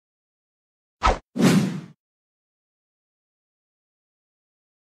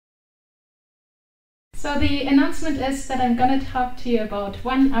So the announcement is that I'm going to talk to you about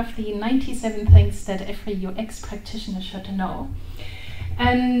one of the 97 things that every UX practitioner should know.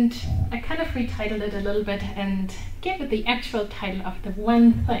 And I kind of retitled it a little bit and gave it the actual title of the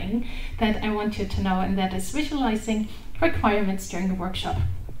one thing that I want you to know, and that is visualizing requirements during the workshop.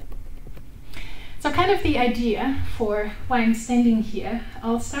 So kind of the idea for why I'm standing here,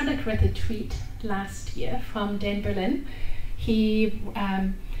 all started with a tweet last year from Dan Berlin. He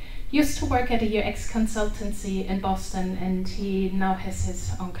used to work at a UX consultancy in Boston, and he now has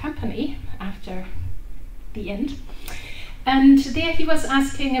his own company after the end. And there he was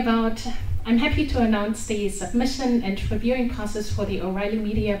asking about, I'm happy to announce the submission and reviewing process for the O'Reilly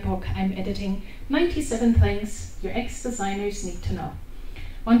Media book I'm editing, 97 Things UX Designers Need to Know.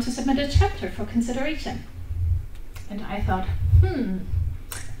 Want to submit a chapter for consideration? And I thought,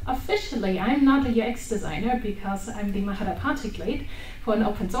 officially I'm not a UX designer because I'm the Mahara project lead for an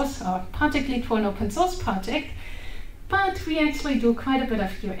open source, or project lead for an open source project, but we actually do quite a bit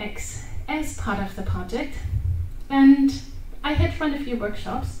of UX as part of the project. And I had run a few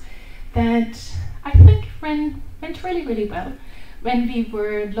workshops that I think went really, really well when we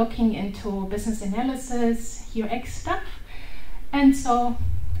were looking into business analysis, UX stuff. And so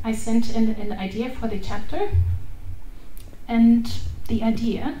I sent in an idea for the chapter, and the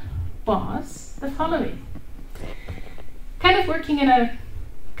idea was the following. Kind of working in a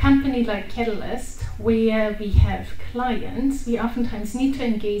company like Catalyst, where we have clients, we oftentimes need to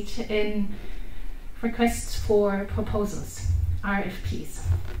engage in requests for proposals, RFPs.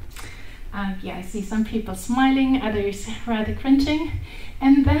 Yeah, I see some people smiling, others rather cringing,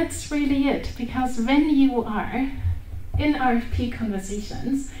 and that's really it, because when you are in RFP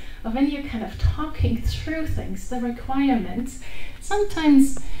conversations, or when you're kind of talking through things, the requirements,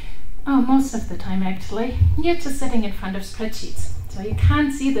 sometimes, most of the time actually, you're just sitting in front of spreadsheets. So you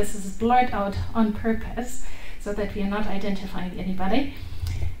can't see this is blurred out on purpose so that we are not identifying anybody.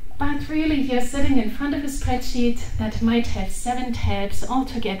 But really, you're sitting in front of a spreadsheet that might have 7 tabs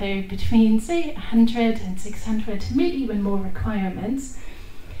altogether between, say, 100 and 600, maybe even more requirements.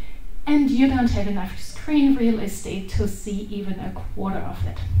 And you don't have enough screen real estate to see even a quarter of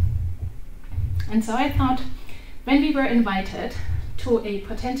it. And so I thought, when we were invited to a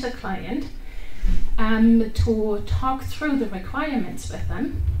potential client to talk through the requirements with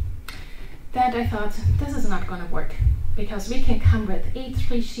them, that I thought, this is not going to work, because we can come with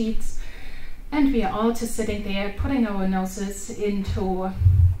A3 sheets and we are all just sitting there putting our noses into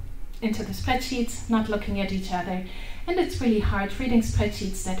the spreadsheets, not looking at each other, and it's really hard reading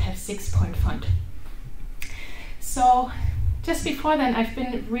spreadsheets that have 6-point font. So just before then, I've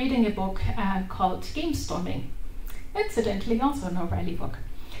been reading a book called Game Storming, incidentally also an O'Reilly book.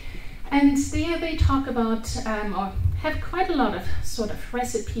 And there they talk about, or have quite a lot of sort of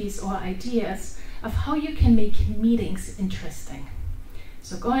recipes or ideas of how you can make meetings interesting.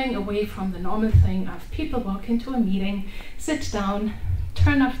 So going away from the normal thing of people walk into a meeting, sit down,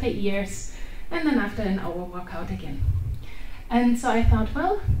 turn off their ears, and then after an hour walk out again. And so I thought,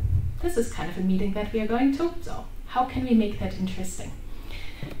 well, this is kind of a meeting that we are going to, so how can we make that interesting?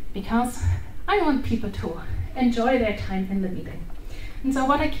 Because I want people to enjoy their time in the meeting. And so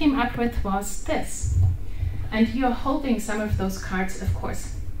what I came up with was this. And you're holding some of those cards, of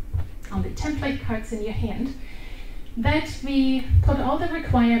course, on the template cards in your hand, that we put all the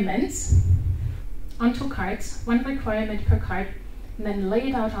requirements onto cards, 1 requirement per card, and then lay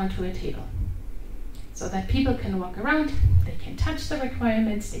it out onto a table. So that people can walk around, they can touch the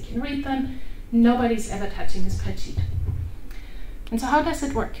requirements, they can read them, nobody's ever touching the spreadsheet. And so how does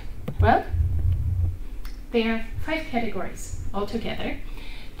it work? Well, there are 5 categories altogether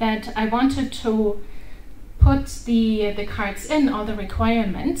that I wanted to put the cards in, all the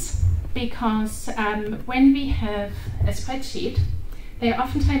requirements, because when we have a spreadsheet, they are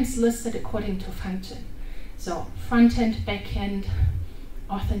oftentimes listed according to function. So front-end, back-end,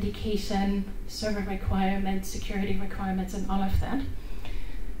 authentication, server requirements, security requirements, and all of that.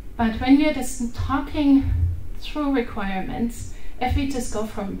 But when we're just talking through requirements, if we just go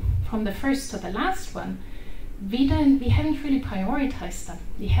from the first to the last one, we haven't really prioritized them.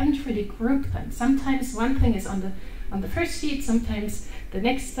 We haven't really grouped them. Sometimes one thing is on the first sheet, sometimes the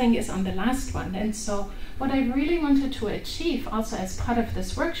next thing is on the last one. And so what I really wanted to achieve also as part of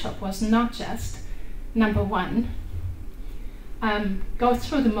this workshop was not just, number 1, go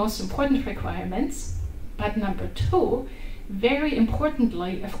through the most important requirements, but number 2, very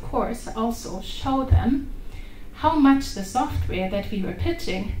importantly, of course, also show them how much the software that we were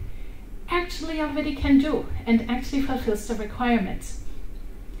pitching actually already can do and actually fulfills the requirements.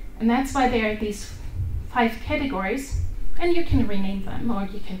 And that's why there are these 5 categories, and you can rename them, or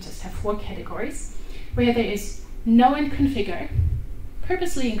you can just have 4 categories. where there is know and configure,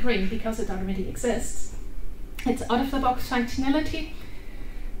 purposely in green because it already exists. It's out-of-the-box functionality.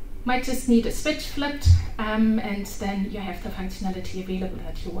 Might just need a switch flipped, and then you have the functionality available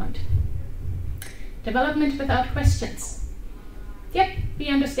that you want. Development without questions. Yep, we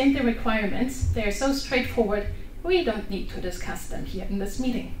understand the requirements. They are so straightforward, we don't need to discuss them here in this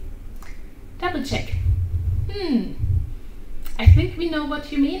meeting. Double check. I think we know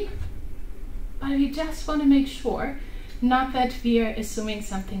what you mean, but we just want to make sure, not that we are assuming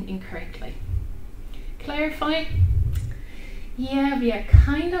something incorrectly. Clarify. Yeah, we are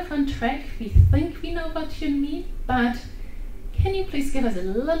kind of on track. We think we know what you mean, but can you please give us a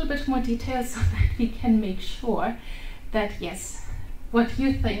little bit more detail so that we can make sure that yes, what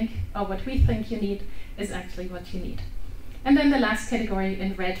you think or what we think you need is actually what you need. And then the last category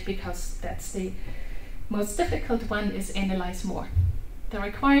in red, because that's the most difficult one, is analyze more. The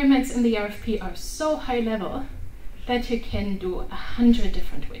requirements in the RFP are so high level that you can do 100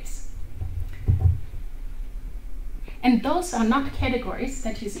 different ways. And those are not categories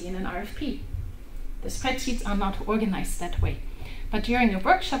that you see in an RFP. The spreadsheets are not organized that way. But during a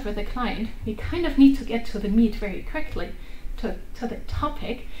workshop with a client, we kind of need to get to the meat very quickly, to the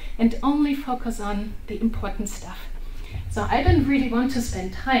topic, and only focus on the important stuff. So I didn't really want to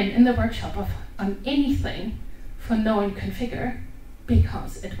spend time in the workshop on anything for know and configure,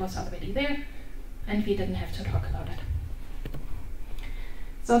 because it was already there and we didn't have to talk about it.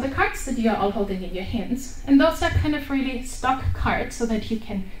 So the cards that you are all holding in your hands, and those are kind of really stock cards so that you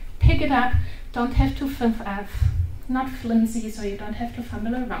can pick it up, don't have to not flimsy, so you don't have to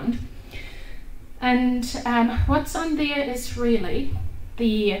fumble around. And what's on there is really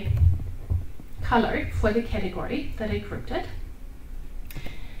the color for the category that I grouped it,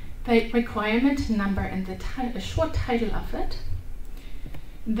 the requirement number and the short title of it,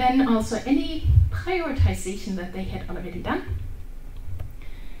 then also any prioritization that they had already done,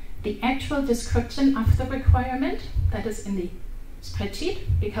 the actual description of the requirement that is in the spreadsheet,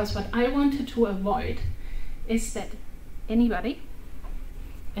 because what I wanted to avoid is that anybody,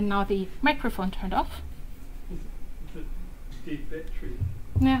 and now the microphone turned off. Dead battery.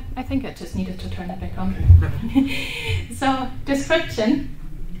 Yeah, I think I just needed to turn it back on. So description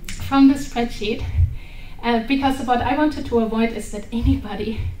from the spreadsheet, because what I wanted to avoid is that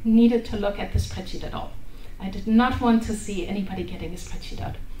anybody needed to look at the spreadsheet at all. I did not want to see anybody getting a spreadsheet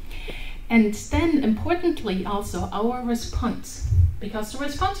out. And then importantly also our response, because the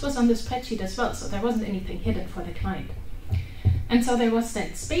response was on the spreadsheet as well, so there wasn't anything hidden for the client. And so there was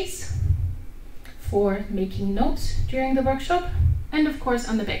that space for making notes during the workshop, and of course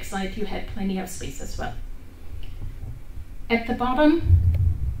on the back side you had plenty of space as well. At the bottom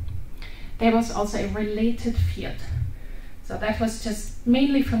there was also a related field. So that was just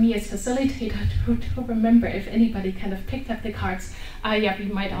mainly for me as facilitator to remember if anybody kind of picked up the cards, yeah, we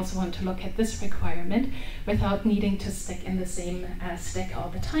might also want to look at this requirement without needing to stick in the same stack all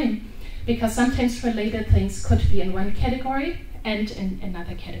the time. Because sometimes related things could be in one category and in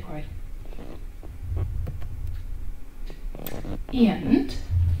another category. And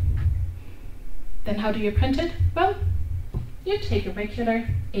then how do you print it? Well, you take a regular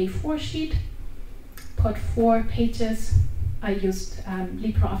A4 sheet, put 4 pages. I used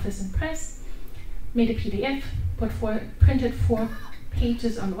LibreOffice Impress, made a PDF, printed 4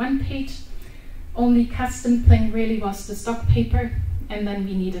 pages on one page. Only custom thing really was the stock paper, and then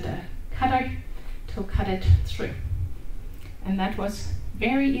we needed a cutter to cut it through. And that was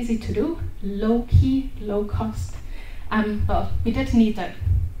very easy to do, low key, low cost. Well, we did need a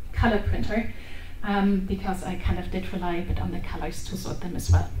color printer because I kind of did rely a bit on the colors to sort them as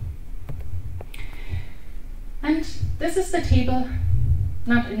well. And this is the table,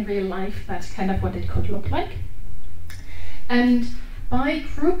 not in real life, but kind of what it could look like. And by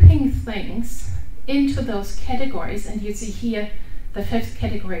grouping things into those categories, and you see here the 5th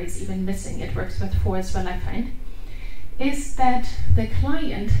category is even missing, it works with 4 as well, I find, is that the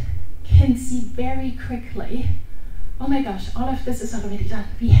client can see very quickly, oh my gosh, all of this is already done.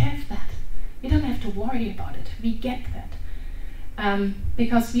 We have that. We don't have to worry about it. We get that.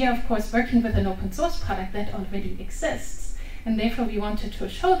 Because we are, of course, working with an open source product that already exists. And therefore, we wanted to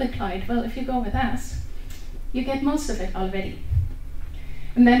show the client, well, if you go with us, you get most of it already.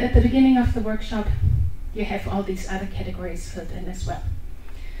 And then at the beginning of the workshop, you have all these other categories filled in as well.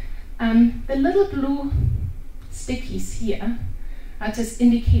 The little blue stickies here are just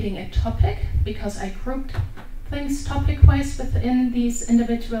indicating a topic, because I grouped things topic-wise within these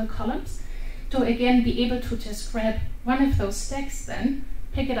individual columns, to again be able to just grab one of those stacks then,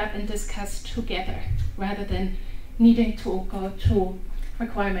 pick it up and discuss together, rather than needing to go to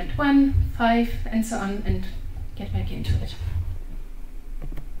requirement 1, 5, and so on, and get back into it.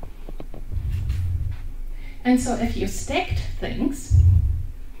 And so if you stacked things,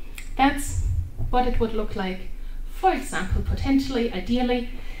 that's what it would look like, for example, potentially, ideally,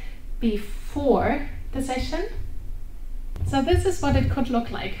 before the session. So this is what it could look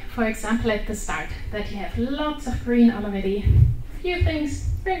like, for example, at the start, that you have lots of green already, few things,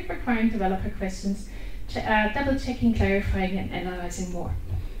 requiring developer questions, double checking, clarifying, and analyzing more.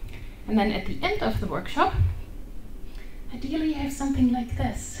 And then at the end of the workshop, ideally you have something like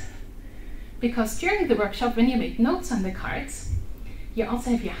this. Because during the workshop, when you make notes on the cards, you also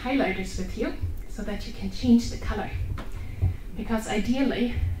have your highlighters with you so that you can change the color. Because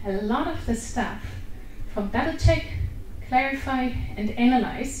ideally, a lot of the stuff from double check, clarify, and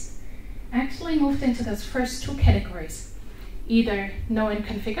analyze actually moved into those first two categories, either know and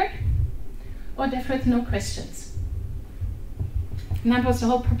configure, or deaf with no questions. And that was the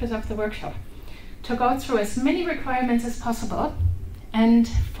whole purpose of the workshop, to go through as many requirements as possible and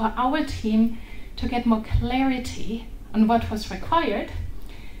for our team to get more clarity on what was required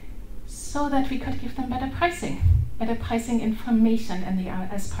so that we could give them better pricing information in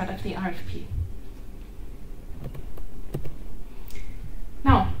as part of the RFP.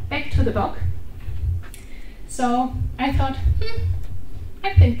 Now, back to the book. So I thought,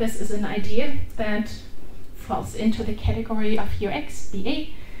 I think this is an idea that falls into the category of UX, BA.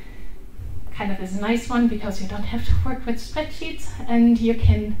 Kind of is a nice one because you don't have to work with spreadsheets and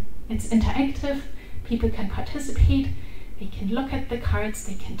it's interactive, people can participate, they can look at the cards,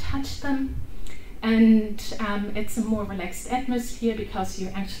 they can touch them, and it's a more relaxed atmosphere because you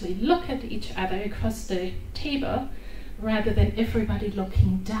actually look at each other across the table rather than everybody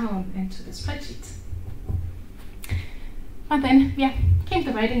looking down into the spreadsheets. But then, yeah, came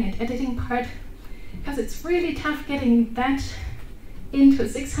the writing and editing part, because it's really tough getting that into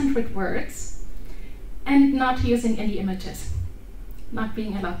 600 words and not using any images, not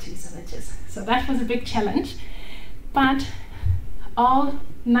being allowed to use images. So that was a big challenge, but all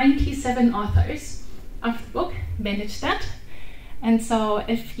 97 authors of the book managed that. And so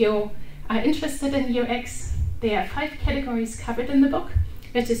if you are interested in UX, there are 5 categories covered in the book,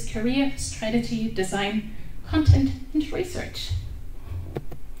 which is career, strategy, design, content, and research.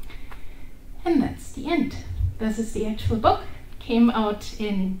 And that's the end. This is the actual book. Came out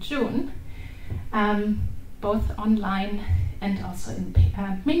in June, both online and also in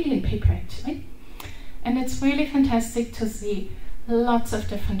mainly in paper actually. And it's really fantastic to see lots of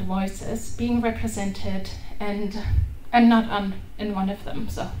different voices being represented, and I'm not in one of them,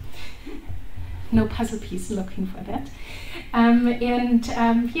 so no puzzle piece looking for that.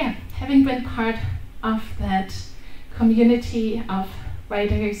 Yeah, having been part of that community of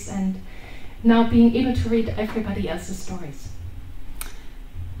writers and now being able to read everybody else's stories.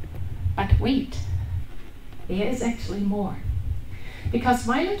 But wait, there is actually more. Because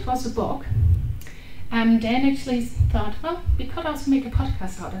while it was a book, Dan actually thought, well, we could also make a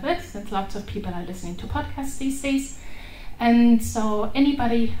podcast out of it, since lots of people are listening to podcasts these days. And so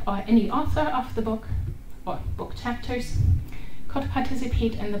anybody or any author of the book or book chapters could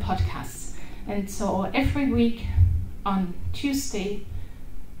participate in the podcasts. And so every week on Tuesday,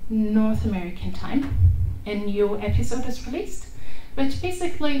 North American time, a new episode is released, which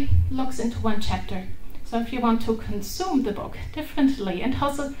basically looks into one chapter. So if you want to consume the book differently and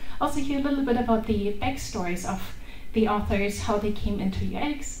also hear a little bit about the backstories of the authors, how they came into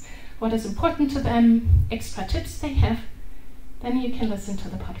UX, what is important to them, extra tips they have, then you can listen to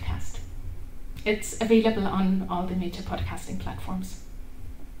the podcast. It's available on all the major podcasting platforms.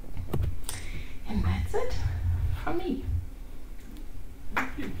 And that's it from me. Thank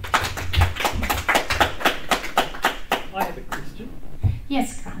you. I have a question.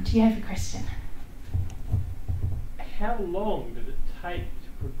 Yes, Grant, you have a question. How long did it take to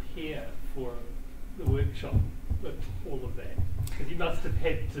prepare for the workshop with all of that? Because you must have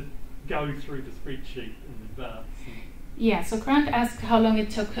had to go through the spreadsheet in advance. Yeah, so Grant asked how long it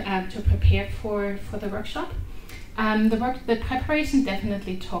took to prepare for the workshop. The preparation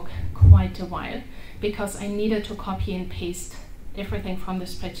definitely took quite a while because I needed to copy and paste everything from the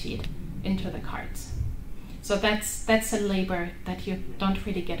spreadsheet into the cards. So that's a labor that you don't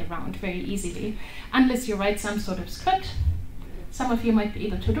really get around very easily unless you write some sort of script. Some of you might be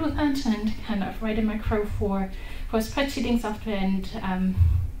able to do that and kind of write a macro for spreadsheeting software and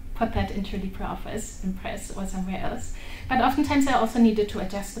put that into LibreOffice, Impress, or somewhere else. But oftentimes I also needed to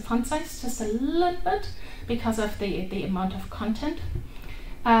adjust the font size just a little bit because of the amount of content.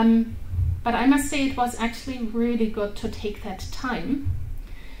 But I must say it was actually really good to take that time,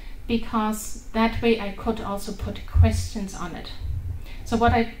 because that way I could also put questions on it. So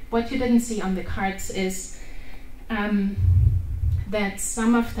what you didn't see on the cards is that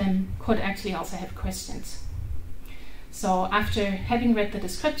some of them could actually also have questions. So after having read the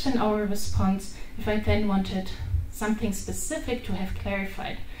description or response, if I then wanted something specific to have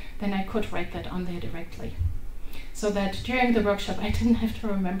clarified, then I could write that on there directly. So that during the workshop I didn't have to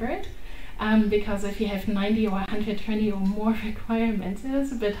remember it, because if you have 90 or 120 or more requirements, it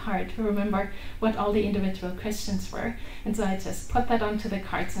is a bit hard to remember what all the individual questions were. And so I just put that onto the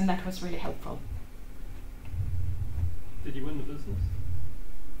cards, and that was really helpful. Did you win the business?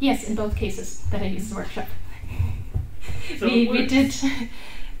 Yes, in both cases that I used the workshop. So we did.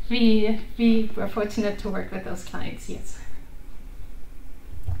 We were fortunate to work with those clients, yes.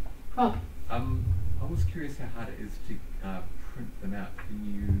 Rob? I was curious how hard it is to print them out. Do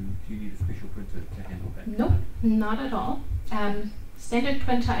you need a special printer to handle that? Nope, not at all. Standard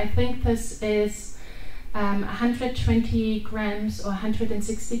printer, I think this is 120 grams or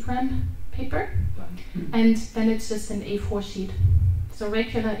 160 gram paper, and then it's just an A4 sheet. So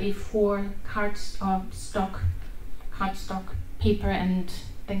regular A4 cardstock paper, and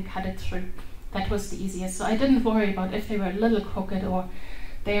then cut it through. That was the easiest. So I didn't worry about if they were a little crooked or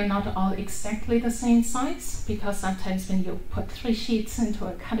they are not all exactly the same size, because sometimes when you put 3 sheets into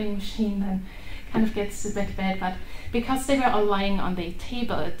a cutting machine, then it kind of gets a bit bad. But because they were all lying on the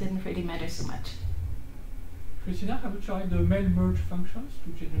table, it didn't really matter so much. Kristina, have you tried the mail merge functions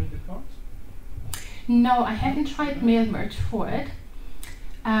to generate the cards? No, I haven't tried mail merge for it,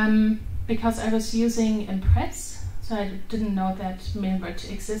 because I was using Impress, so I didn't know that mail merge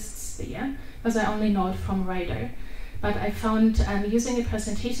exists there, because I only know it from Writer. But I found using a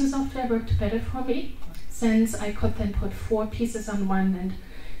presentation software worked better for me, since I could then put 4 pieces on one, and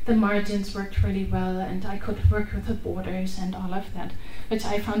the margins worked really well, and I could work with the borders and all of that, which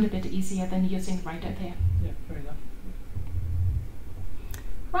I found a bit easier than using Writer there. Yeah, fair enough.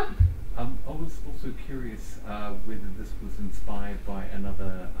 Rob? I was also curious whether this was inspired by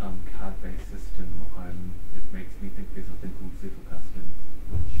another card-based system. It makes me think there's a thing called Zettelkasten,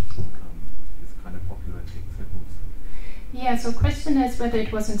 which is kind of popular in tech circles. Yeah, so question is whether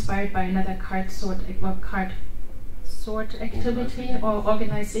it was inspired by another card sort activity or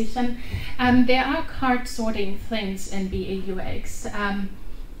organization. There are card sorting things in BAUX,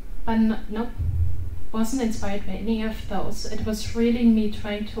 but no, wasn't inspired by any of those. It was really me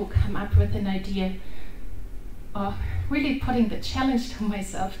trying to come up with an idea, or really putting the challenge to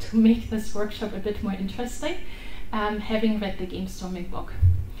myself to make this workshop a bit more interesting, having read the game storming book.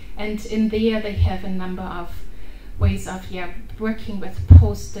 And in there they have a number of ways of working with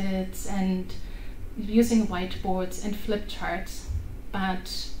post-its and using whiteboards and flip charts,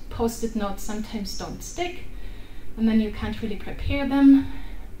 but post-it notes sometimes don't stick, and then you can't really prepare them.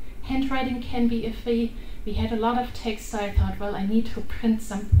 Handwriting can be iffy. We had a lot of text, so I thought, well, I need to print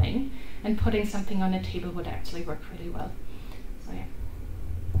something, and putting something on a table would actually work really well. So yeah,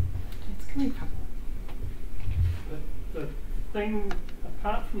 it's coming from. The thing,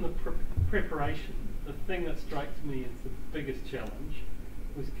 apart from the preparation, the thing that strikes me as the biggest challenge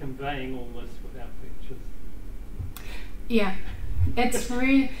was conveying all this without pictures. Yeah, it's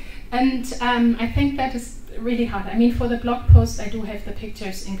really, and I think that is really hard. I mean, for the blog post, I do have the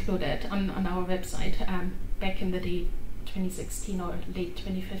pictures included on our website back in the day, 2016 or late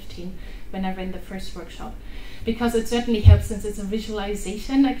 2015, when I ran the first workshop, because it certainly helps since it's a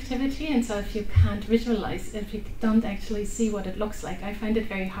visualization activity, and so if you can't visualize, if you don't actually see what it looks like, I find it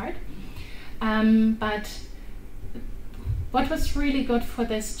very hard. But what was really good for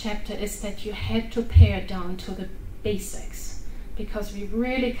this chapter is that you had to pare down to the basics, because we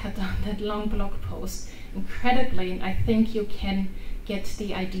really cut down that long blog post incredibly, and I think you can get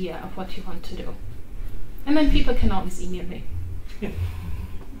the idea of what you want to do. And then people can always email me.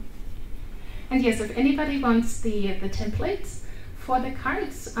 And yes, if anybody wants the templates for the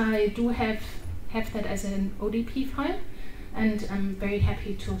cards, I do have that as an ODP file, and I'm very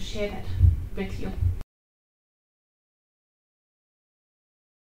happy to share that with you.